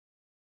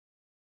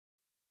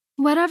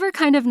Whatever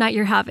kind of night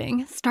you're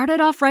having, start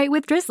it off right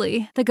with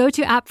Drizzly, the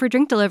go-to app for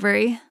drink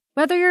delivery.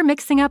 Whether you're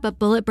mixing up a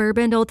bullet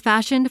bourbon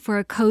old-fashioned for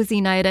a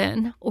cozy night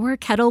in, or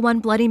Kettle One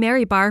Bloody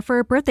Mary bar for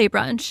a birthday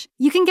brunch,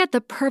 you can get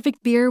the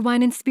perfect beer,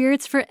 wine, and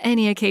spirits for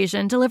any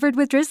occasion delivered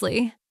with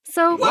Drizzly.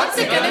 So, what's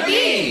it gonna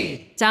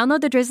be?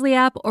 Download the Drizzly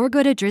app or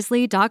go to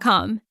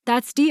drizzly.com.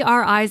 That's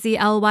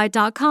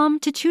DRIZLY.com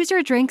to choose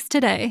your drinks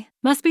today.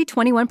 Must be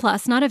 21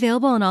 plus, not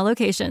available in all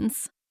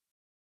locations.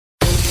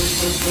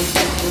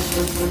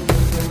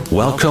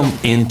 Welcome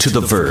into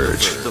The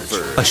Verge,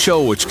 a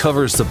show which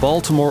covers the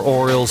Baltimore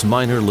Orioles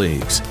minor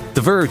leagues.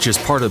 The Verge is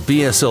part of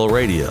BSL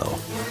Radio.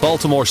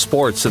 Baltimore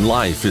Sports and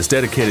Life is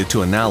dedicated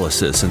to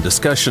analysis and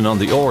discussion on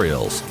the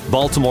Orioles,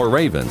 Baltimore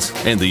Ravens,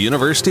 and the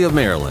University of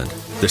Maryland.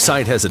 The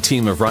site has a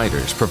team of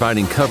writers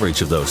providing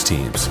coverage of those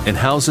teams and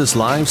houses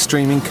live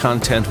streaming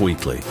content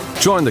weekly.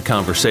 Join the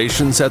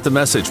conversations at the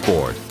message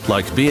board,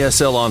 like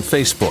BSL on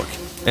Facebook,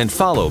 and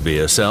follow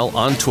BSL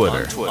on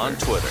Twitter.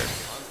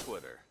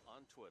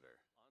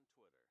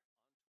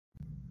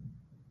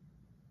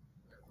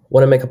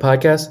 Want to make a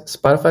podcast?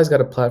 Spotify's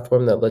got a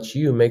platform that lets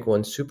you make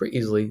one super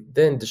easily,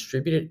 then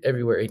distribute it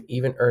everywhere and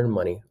even earn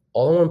money,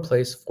 all in one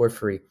place for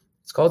free.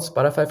 It's called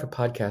Spotify for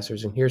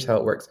Podcasters, and here's how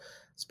it works.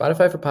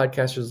 Spotify for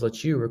Podcasters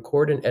lets you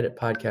record and edit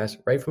podcasts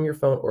right from your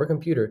phone or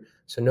computer,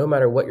 so no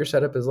matter what your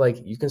setup is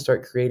like, you can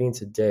start creating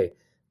today.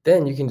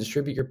 Then you can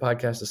distribute your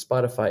podcast to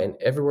Spotify and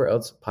everywhere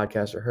else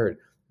podcasts are heard.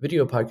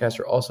 Video podcasts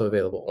are also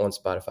available on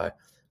Spotify.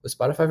 With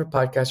Spotify for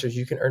Podcasters,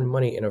 you can earn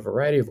money in a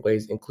variety of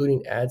ways,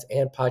 including ads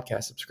and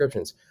podcast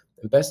subscriptions.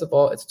 And best of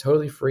all, it's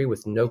totally free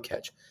with no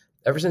catch.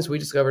 Ever since we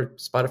discovered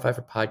Spotify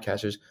for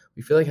Podcasters,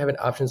 we feel like having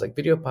options like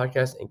video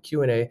podcasts and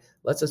Q&A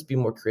lets us be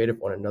more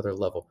creative on another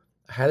level.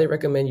 I highly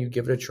recommend you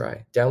give it a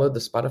try. Download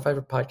the Spotify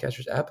for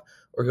Podcasters app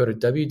or go to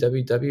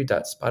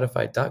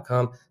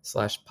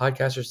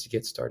www.spotify.com/podcasters to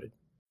get started.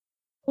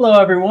 Hello,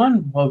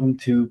 everyone. Welcome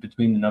to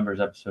Between the Numbers,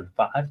 episode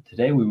 5.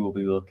 Today, we will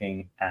be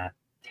looking at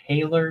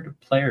tailored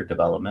player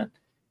development,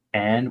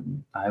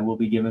 and I will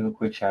be giving a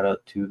quick shout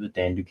out to the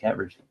Dan Duquette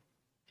regime.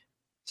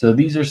 So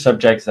these are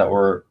subjects that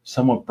were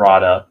somewhat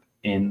brought up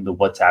in the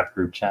WhatsApp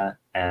group chat,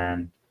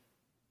 and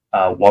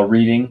while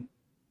reading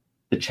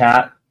the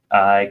chat,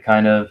 I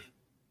kind of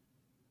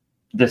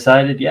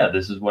decided,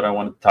 this is what I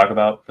wanted to talk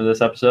about for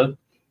this episode.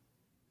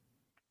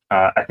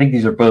 I think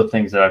these are both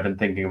things that I've been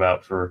thinking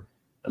about for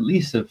at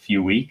least a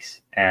few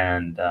weeks,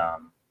 and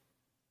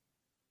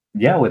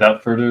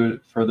without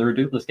further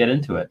ado, let's get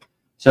into it.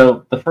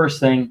 So the first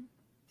thing,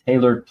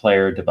 tailored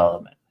player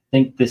development. I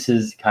think this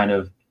is kind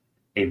of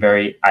a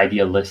very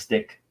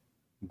idealistic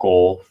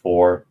goal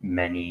for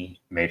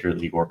many major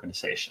league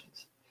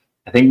organizations.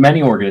 I think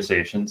many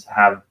organizations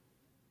have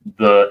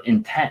the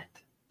intent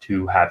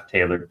to have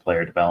tailored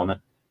player development,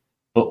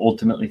 but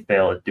ultimately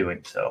fail at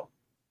doing so.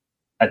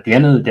 At the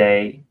end of the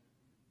day,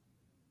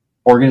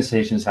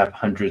 organizations have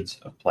hundreds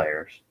of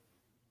players,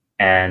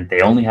 and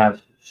they only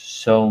have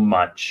so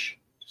much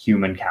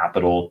human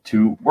capital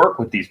to work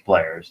with these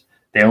players.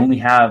 They only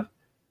have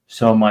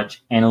so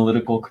much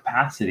analytical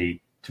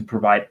capacity to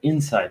provide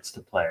insights to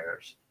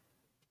players.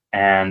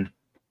 And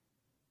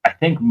I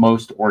think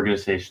most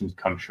organizations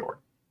come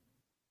short.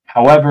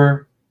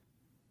 However,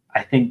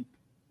 I think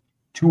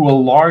to a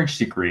large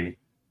degree,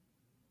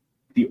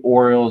 the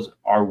Orioles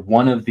are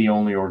one of the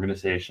only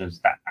organizations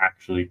that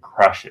actually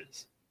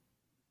crushes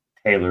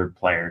tailored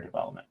player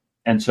development.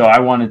 And so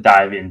I want to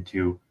dive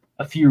into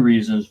a few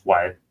reasons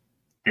why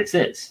this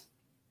is.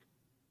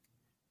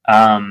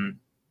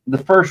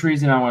 The first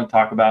reason I want to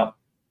talk about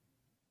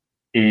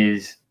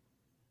is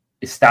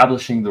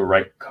establishing the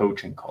right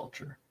coaching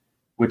culture,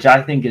 which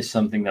I think is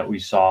something that we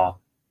saw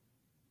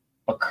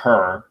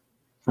occur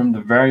from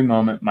the very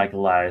moment Mike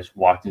Elias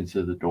walked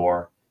into the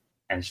door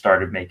and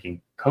started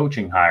making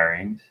coaching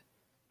hirings.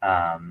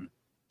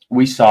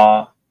 We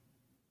saw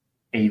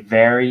a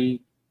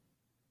very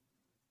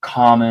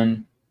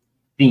common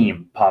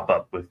theme pop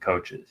up with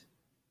coaches.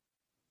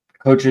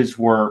 Coaches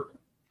were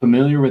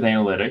familiar with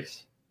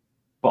analytics,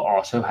 but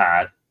also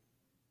had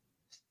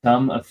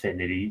some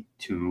affinity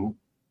to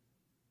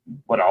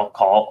what I'll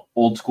call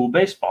old school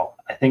baseball.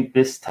 I think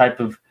this type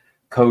of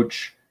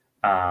coach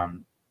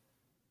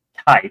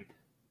type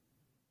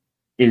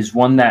is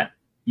one that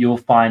you'll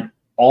find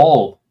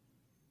all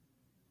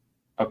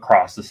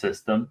across the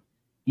system,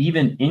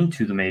 even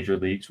into the major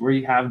leagues, where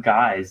you have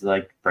guys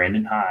like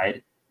Brandon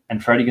Hyde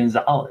and Freddie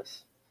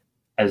Gonzalez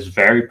as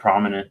very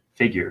prominent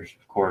figures.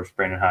 Of course,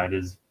 Brandon Hyde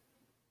is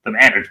the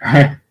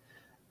manager.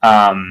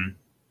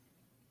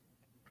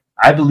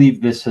 I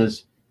believe this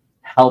has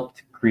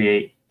helped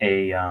create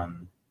a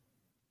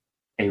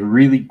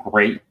really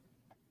great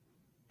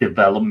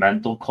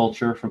developmental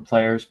culture for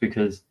players,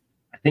 because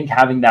I think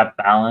having that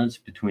balance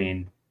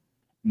between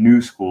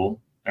new school,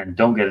 and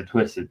don't get it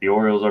twisted, the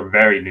Orioles are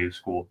very new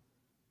school,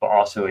 but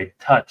also a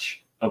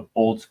touch of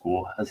old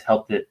school has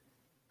helped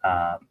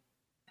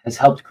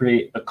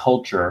create a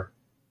culture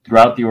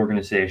throughout the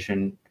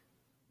organization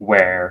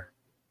where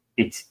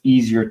it's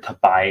easier to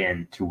buy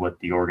into what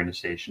the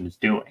organization is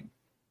doing.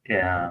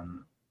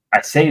 I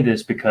say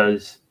this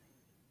because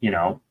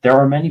there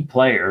are many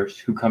players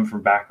who come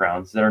from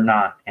backgrounds that are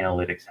not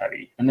analytics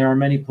heavy, and there are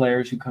many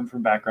players who come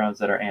from backgrounds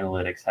that are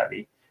analytics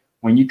heavy.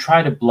 When you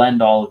try to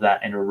blend all of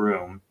that in a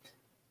room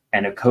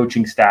and a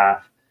coaching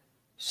staff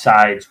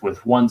sides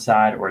with one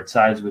side or it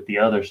sides with the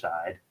other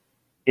side,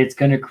 it's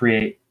going to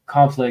create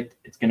conflict.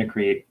 It's going to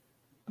create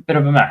a bit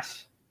of a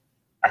mess.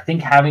 I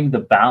think having the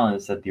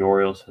balance that the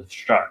Orioles have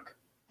struck,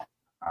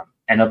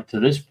 and up to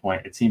this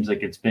point, it seems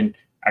like it's been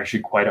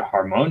actually quite a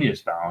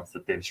harmonious balance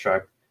that they've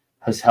struck,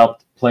 has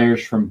helped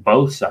players from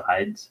both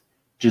sides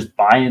just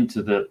buy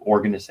into the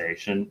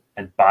organization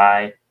and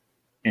buy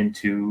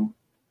into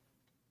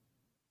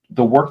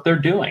the work they're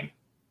doing.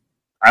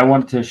 I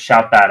wanted to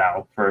shout that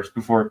out first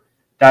before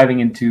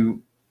diving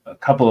into a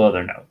couple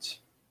other notes.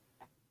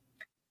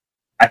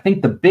 I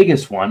think the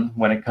biggest one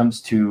when it comes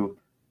to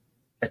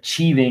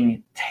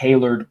achieving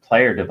tailored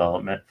player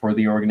development for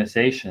the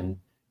organization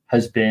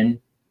has been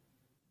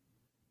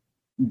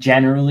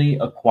generally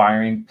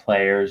acquiring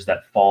players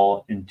that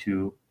fall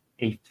into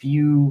a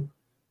few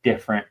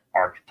different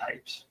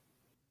archetypes.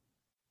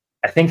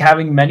 I think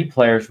having many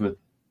players with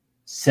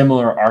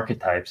similar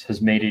archetypes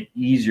has made it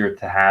easier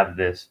to have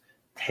this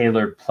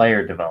tailored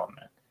player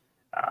development.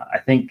 I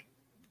think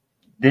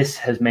this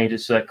has made it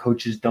so that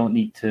coaches don't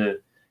need to,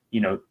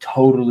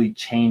 totally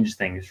change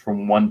things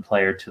from one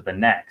player to the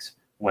next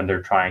when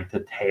they're trying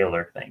to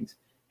tailor things.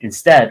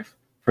 Instead,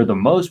 for the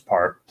most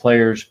part,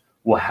 players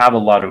will have a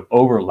lot of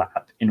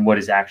overlap in what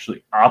is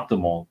actually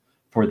optimal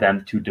for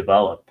them to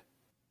develop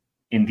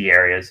in the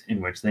areas in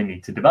which they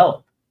need to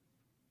develop.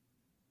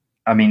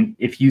 I mean,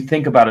 if you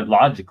think about it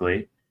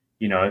logically,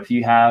 if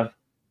you have,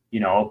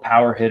 a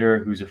power hitter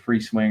who's a free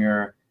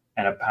swinger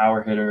and a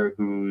power hitter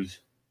who's,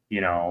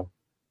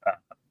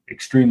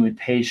 extremely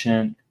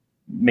patient,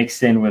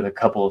 mixed in with a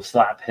couple of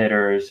slap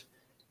hitters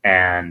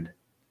and,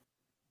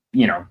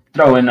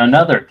 throw in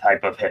another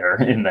type of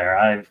hitter in there.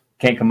 I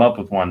can't come up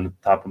with one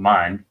top of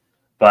mind,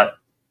 but,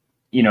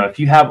 if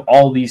you have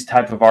all these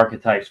type of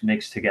archetypes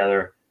mixed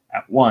together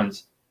at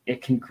once,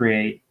 it can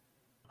create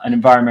an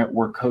environment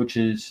where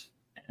coaches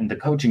and the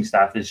coaching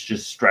staff is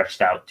just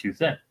stretched out too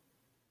thin.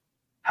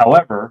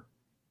 However,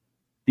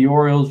 the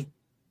Orioles,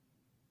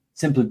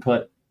 simply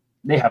put,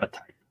 they have a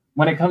type.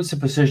 When it comes to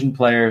position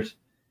players,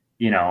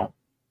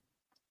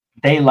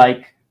 they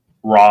like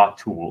raw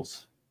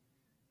tools.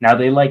 Now,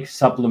 they like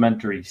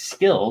supplementary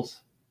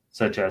skills,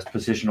 such as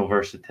positional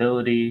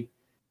versatility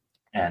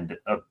and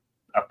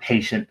a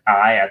patient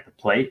eye at the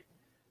plate.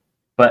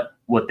 But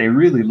what they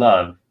really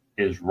love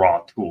is raw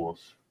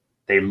tools.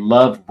 They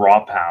love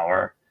raw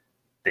power.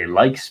 They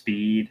like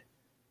speed.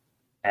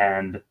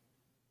 And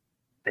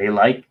they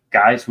like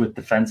guys with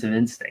defensive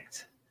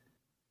instincts.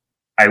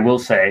 I will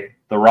say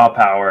the raw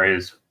power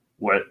is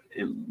what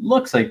it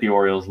looks like the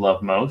Orioles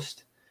love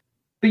most.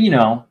 But,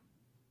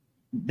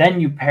 then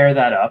you pair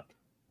that up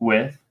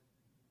with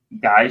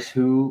guys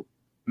who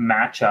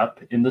match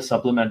up in the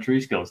supplementary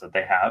skills that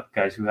they have,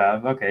 guys who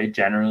have,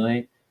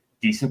 generally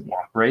decent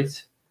walk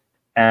rates.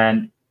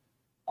 And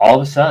all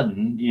of a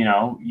sudden,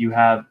 you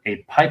have a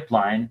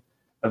pipeline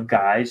of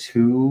guys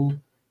who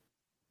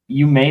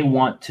you may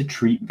want to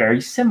treat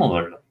very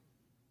similarly.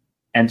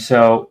 And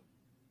so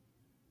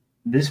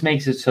this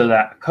makes it so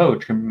that a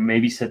coach can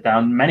maybe sit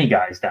down many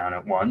guys down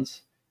at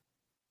once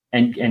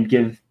and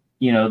give,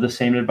 the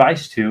same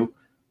advice to,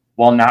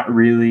 while not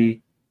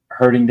really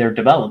hurting their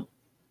development.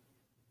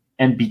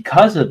 And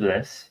because of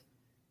this,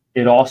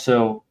 it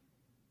also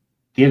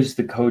gives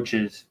the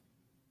coaches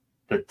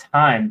the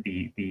time,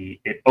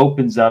 it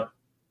opens up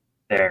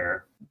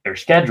their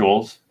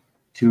schedules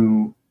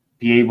to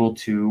be able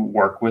to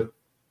work with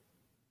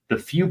the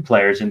few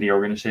players in the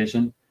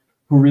organization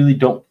who really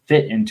don't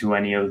fit into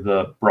any of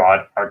the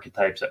broad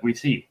archetypes that we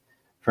see.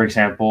 For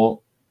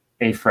example,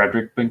 a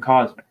Frederick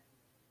Bencosme,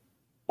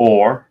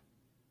 or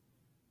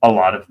a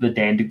lot of the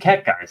Dan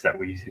Duquette guys that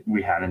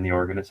we had in the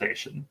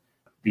organization,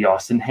 the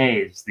Austin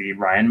Hayes, the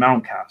Ryan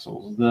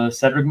Mountcastles, the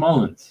Cedric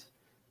Mullins.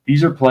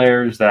 These are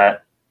players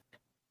that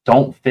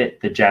don't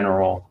fit the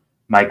general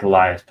Mike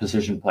Elias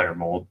position player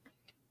mold,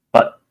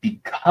 but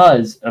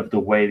because of the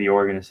way the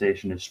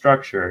organization is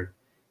structured,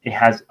 it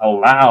has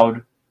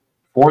allowed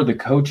for the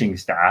coaching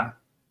staff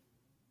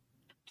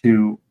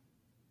to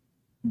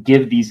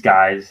give these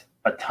guys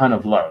a ton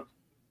of love.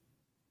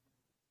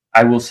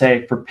 I will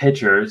say for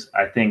pitchers,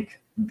 I think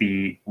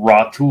the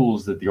raw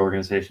tools that the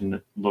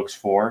organization looks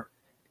for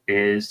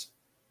is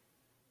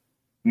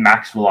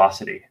max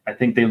velocity. I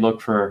think they look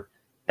for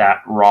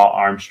that raw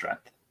arm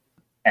strength,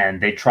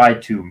 and they try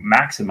to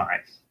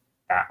maximize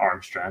that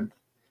arm strength.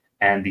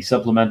 And the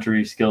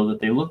supplementary skill that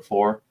they look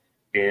for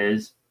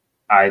is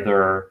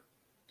either,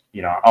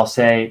 I'll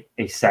say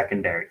a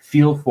secondary,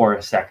 feel for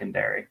a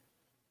secondary.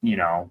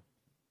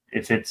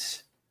 If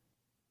it's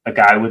a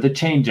guy with a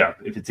changeup,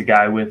 if it's a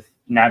guy with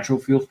natural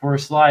feel for a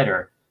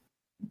slider,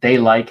 they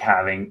like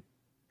having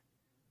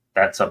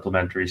that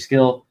supplementary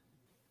skill.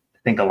 I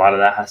think a lot of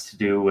that has to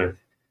do with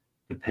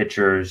the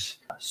pitcher's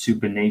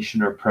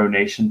supination or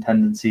pronation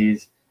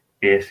tendencies,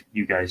 if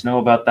you guys know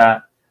about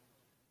that.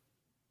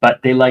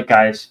 But they like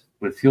guys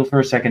with feel for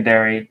a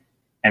secondary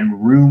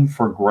and room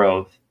for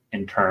growth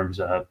in terms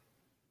of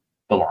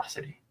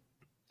velocity.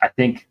 I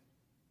think,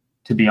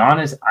 to be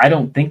honest, I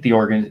don't think the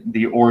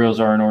Orioles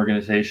are an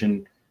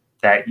organization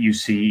that you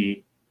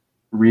see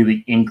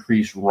really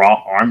increase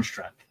raw arm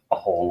strength a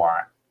whole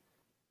lot.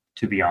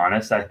 To be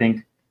honest, I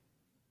think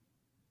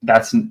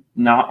that's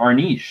not our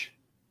niche.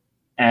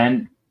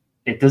 And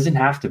it doesn't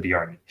have to be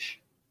our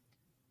niche.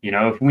 You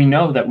know, if we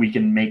know that we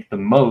can make the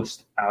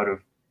most out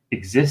of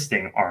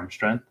existing arm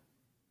strength,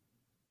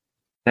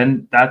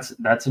 then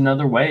that's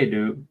another way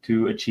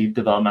to achieve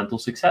developmental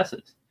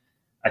successes.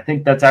 I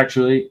think that's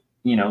actually,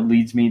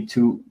 leads me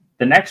to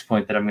the next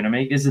point that I'm going to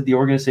make, is that the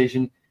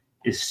organization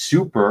is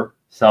super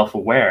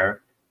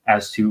self-aware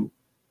as to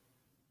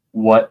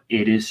what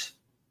it is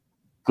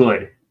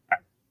good at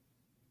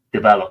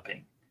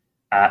developing,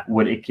 at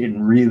what it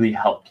can really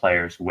help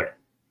players with.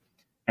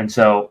 And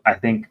so I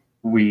think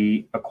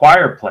we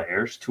acquire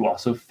players to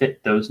also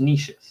fit those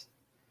niches.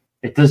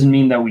 It doesn't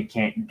mean that we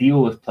can't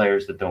deal with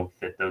players that don't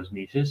fit those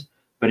niches,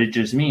 but it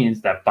just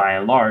means that by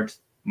and large,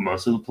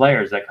 most of the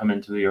players that come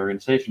into the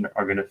organization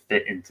are going to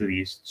fit into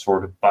these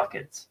sort of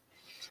buckets.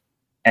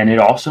 And it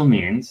also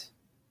means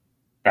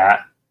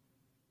that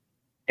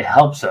it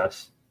helps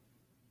us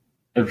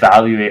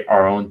evaluate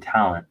our own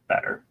talent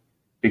better.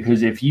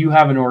 Because if you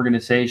have an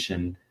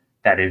organization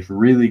that is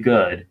really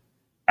good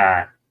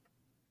at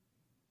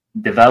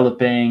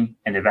developing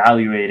and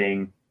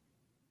evaluating,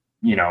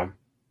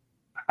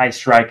 high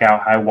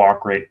strikeout, high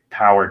walk rate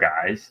power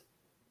guys,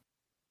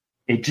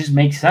 it just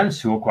makes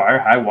sense to acquire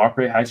high walk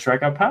rate, high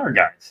strikeout power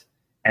guys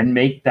and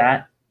make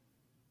that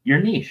your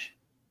niche.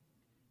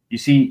 You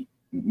see,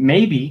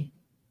 maybe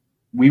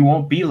we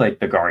won't be like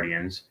the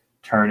Guardians,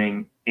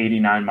 turning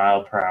 89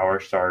 mile per hour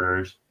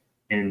starters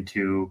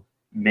into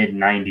mid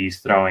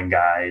 90s throwing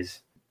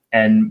guys.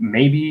 And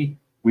maybe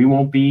we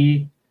won't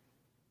be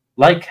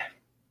like,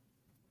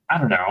 I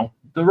don't know,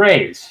 the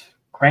Rays,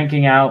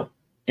 cranking out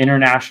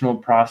international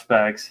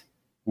prospects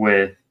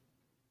with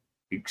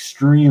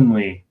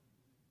extremely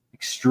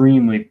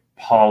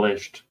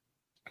polished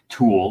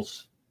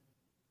tools.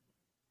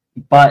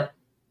 But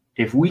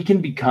if we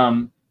can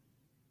become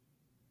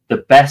the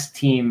best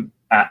team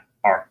at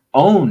our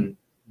own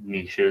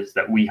niches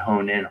that we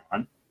hone in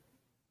on,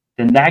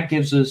 then that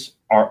gives us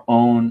our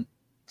own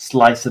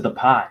slice of the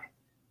pie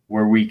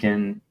where we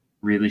can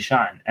really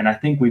shine. And I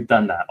think we've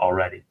done that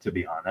already, to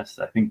be honest.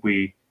 I think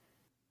we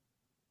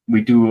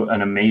do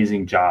an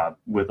amazing job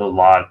with a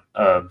lot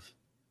of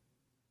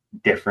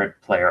different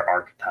player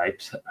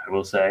archetypes, I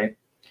will say,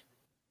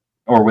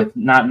 or with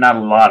not a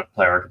lot of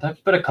player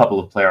archetypes, but a couple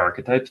of player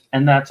archetypes.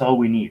 And that's all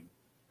we need,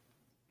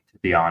 to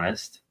be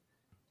honest.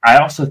 I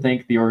also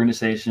think the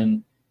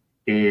organization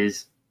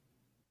is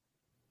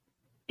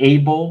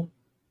able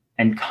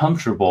and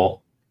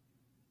comfortable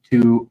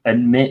to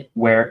admit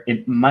where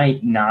it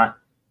might not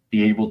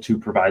be able to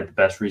provide the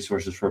best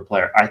resources for a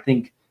player. I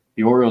think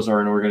the Orioles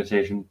are an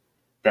organization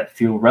that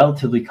feel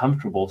relatively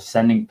comfortable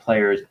sending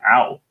players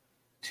out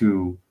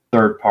to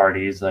third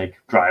parties like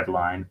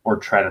Driveline or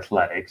Tread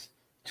Athletics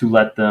to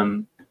let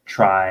them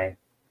try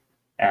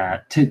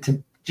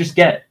to just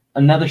get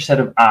another set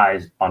of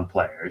eyes on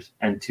players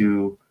and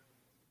to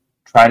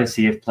try to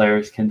see if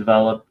players can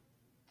develop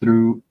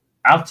through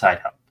outside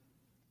help.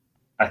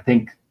 I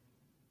think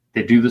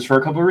they do this for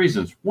a couple of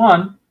reasons.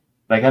 One,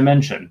 like I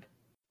mentioned,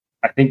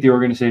 I think the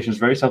organization is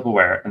very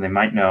self-aware and they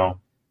might know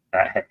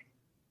that, hey,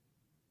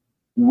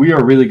 we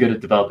are really good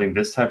at developing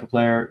this type of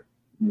player.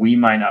 We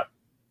might not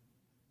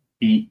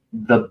be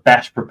the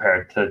best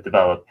prepared to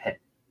develop him.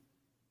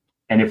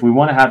 And if we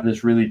want to have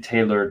this really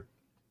tailored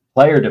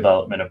player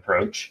development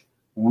approach,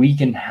 we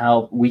can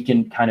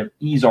kind of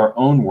ease our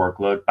own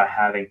workload by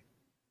having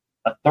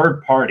a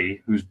third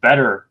party who's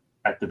better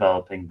at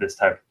developing this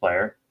type of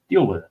player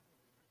deal with it.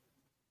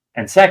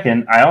 And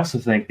second, I also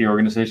think the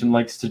organization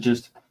likes to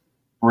just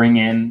bring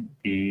in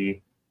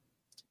the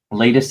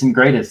latest and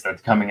greatest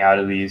that's coming out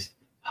of these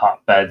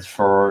hotbeds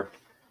for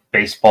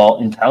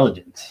baseball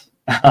intelligence.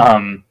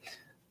 And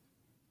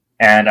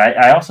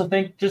I also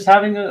think just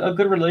having a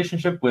good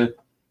relationship with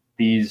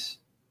these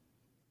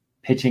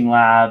pitching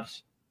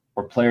labs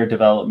or player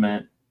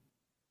development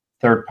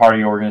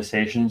third-party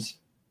organizations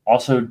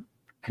also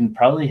can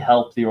probably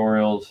help the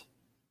Orioles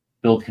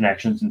build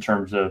connections in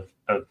terms of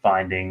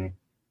finding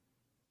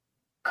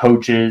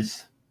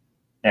coaches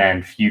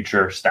and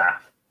future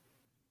staff.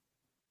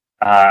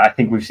 I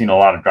think we've seen a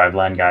lot of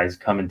Driveline guys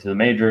come into the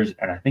majors,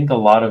 and I think a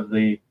lot of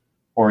the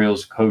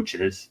Orioles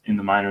coaches in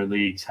the minor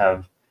leagues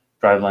have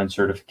Driveline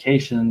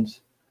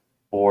certifications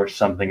or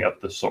something of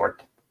the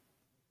sort.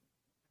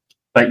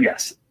 But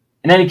yes,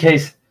 in any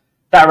case,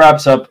 that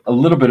wraps up a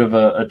little bit of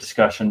a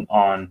discussion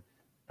on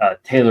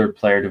tailored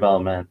player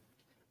development.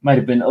 Might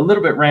have been a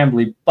little bit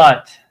rambly,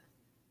 but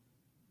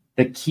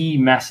the key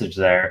message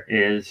there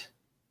is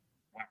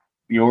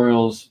the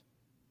Orioles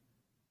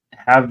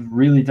have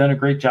really done a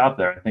great job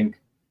there. I think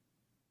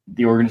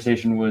the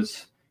organization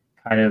was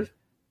kind of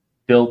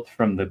built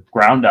from the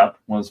ground up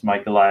once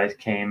Mike Elias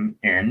came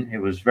in. It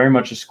was very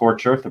much a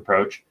scorched earth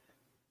approach.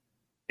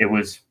 It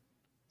was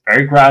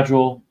very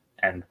gradual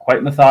and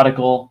quite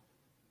methodical,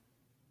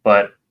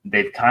 but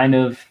they've kind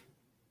of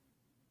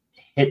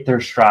hit their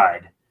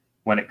stride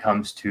when it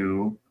comes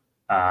to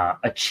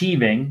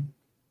achieving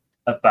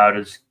about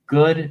as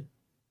good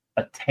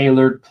a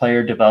tailored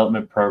player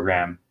development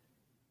program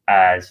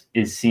as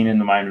is seen in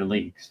the minor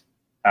leagues.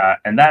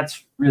 And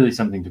that's really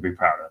something to be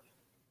proud of.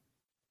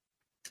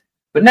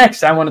 But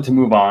next, I wanted to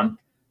move on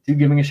to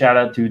giving a shout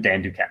out to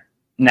Dan Duquette.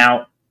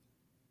 Now,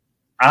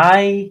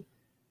 I,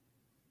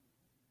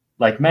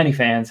 like many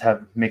fans,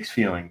 have mixed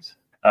feelings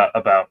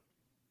about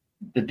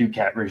the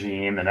Duquette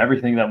regime and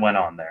everything that went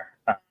on there.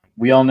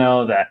 We all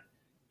know that,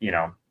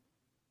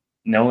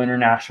 no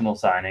international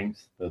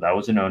signings, though that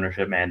was an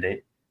ownership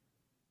mandate,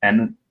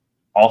 and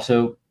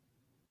also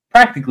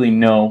practically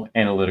no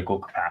analytical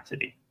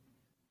capacity.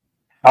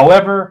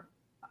 However,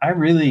 I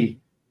really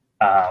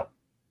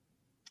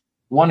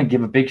want to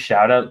give a big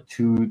shout out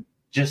to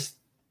just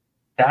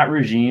that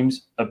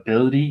regime's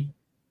ability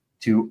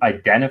to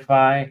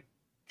identify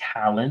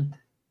talent,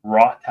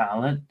 raw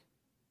talent,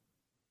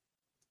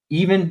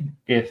 even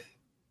if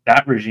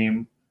that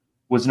regime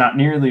was not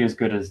nearly as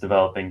good as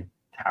developing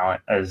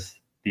talent as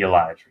the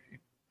Elias regime.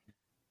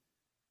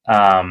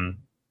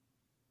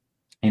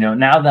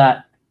 Now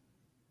that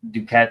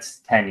Duquette's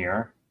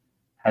tenure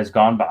has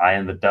gone by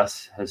and the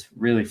dust has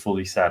really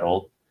fully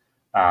settled,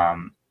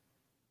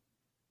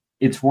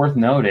 it's worth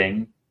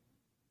noting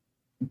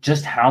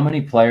just how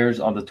many players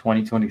on the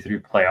 2023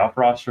 playoff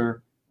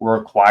roster were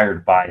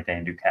acquired by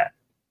Dan Duquette,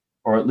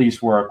 or at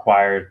least were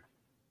acquired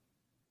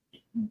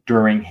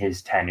during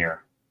his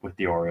tenure with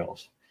the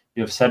Orioles.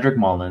 You have Cedric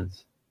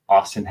Mullins,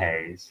 Austin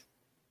Hayes,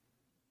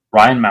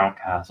 Ryan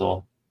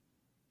Mountcastle,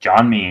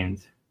 John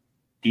Means,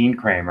 Dean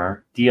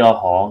Kramer, DL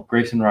Hall,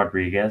 Grayson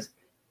Rodriguez,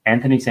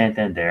 Anthony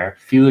Santander,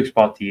 Felix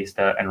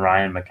Bautista, and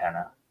Ryan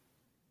McKenna.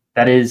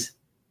 That is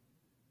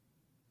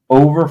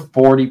over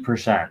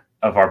 40%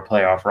 of our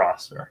playoff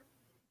roster,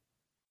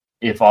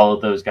 if all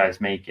of those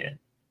guys make it,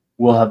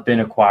 will have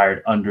been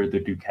acquired under the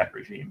Duquette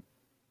regime.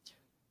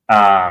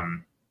 I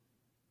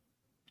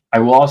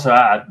will also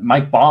add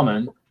Mike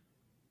Baumann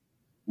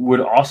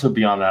would also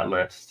be on that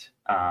list,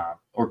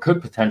 or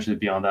could potentially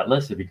be on that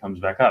list if he comes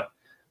back up.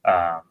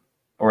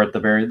 Or at the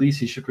very least,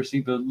 he should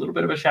receive a little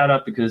bit of a shout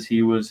out because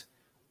he was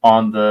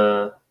in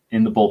the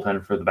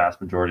bullpen for the vast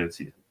majority of the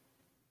season.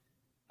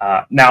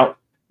 Now,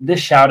 this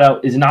shout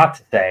out is not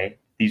to say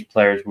these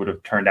players would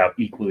have turned out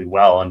equally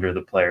well under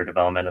the player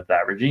development of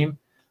that regime.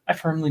 I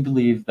firmly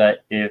believe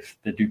that if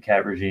the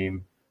Duquette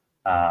regime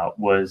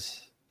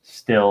was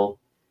still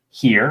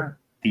here,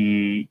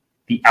 the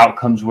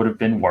outcomes would have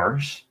been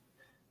worse.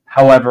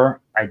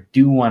 However, I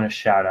do want to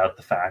shout out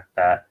the fact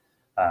that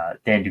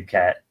Dan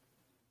Duquette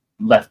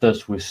left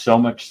us with so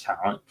much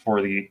talent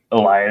for the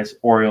Elias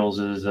Orioles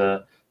as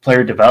a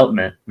player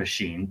development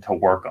machine to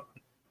work on.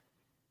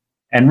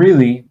 And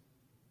really,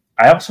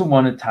 I also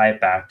want to tie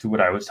it back to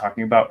what I was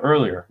talking about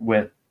earlier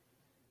with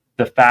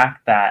the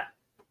fact that,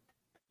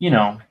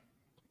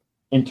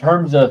 in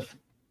terms of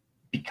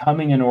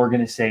becoming an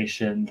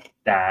organization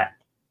that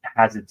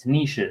has its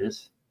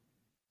niches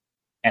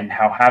and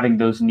how having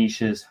those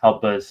niches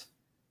help us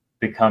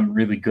become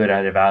really good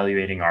at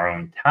evaluating our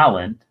own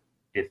talent,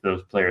 if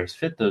those players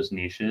fit those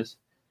niches,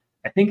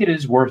 I think it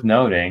is worth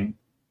noting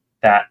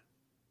that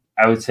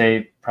I would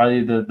say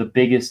probably the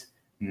biggest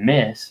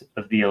miss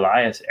of the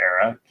Elias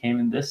era came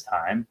in this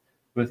time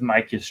with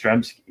Mike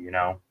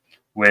Yastrzemski,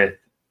 with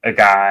a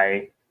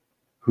guy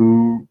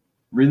who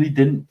really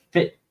didn't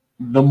fit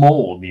the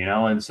mold,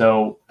 and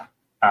so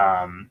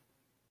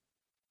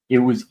it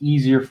was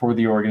easier for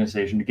the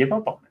organization to give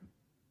up on him.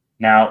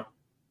 Now,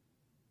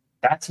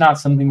 that's not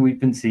something we've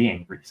been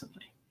seeing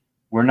recently.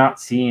 We're not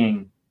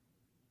seeing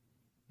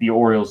the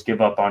Orioles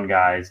give up on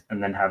guys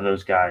and then have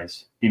those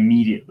guys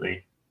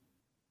immediately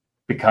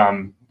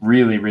become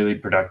really, really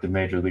productive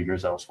major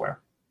leaguers elsewhere.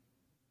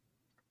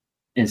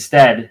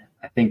 Instead,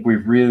 I think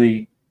we've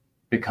really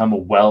become a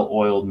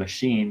well-oiled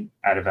machine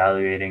at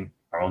evaluating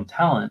our own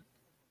talent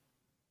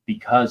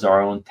because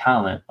our own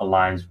talent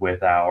aligns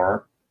with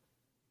our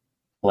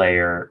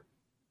player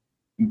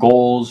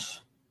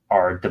goals,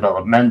 our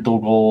developmental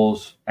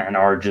goals, and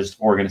our just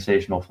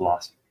organizational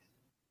philosophy.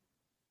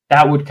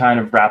 That would kind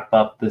of wrap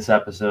up this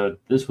episode.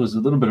 This was a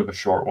little bit of a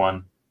short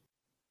one.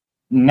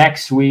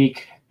 Next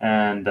week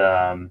and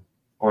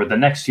or the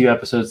next few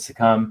episodes to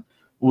come,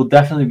 we'll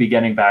definitely be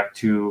getting back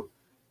to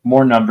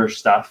more number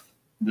stuff.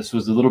 This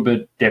was a little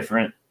bit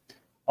different,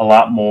 a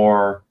lot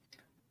more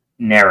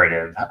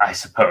narrative, I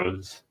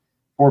suppose,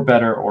 for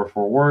better or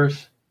for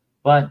worse,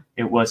 but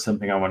it was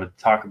something I wanted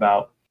to talk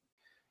about.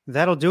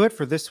 That'll do it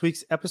for this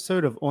week's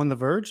episode of On the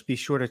Verge. Be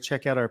sure to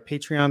check out our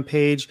Patreon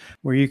page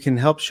where you can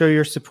help show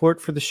your support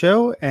for the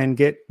show and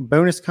get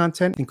bonus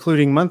content,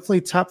 including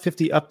monthly top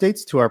 50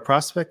 updates to our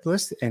prospect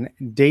list and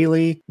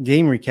daily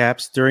game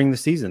recaps during the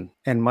season,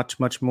 and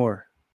much, much more.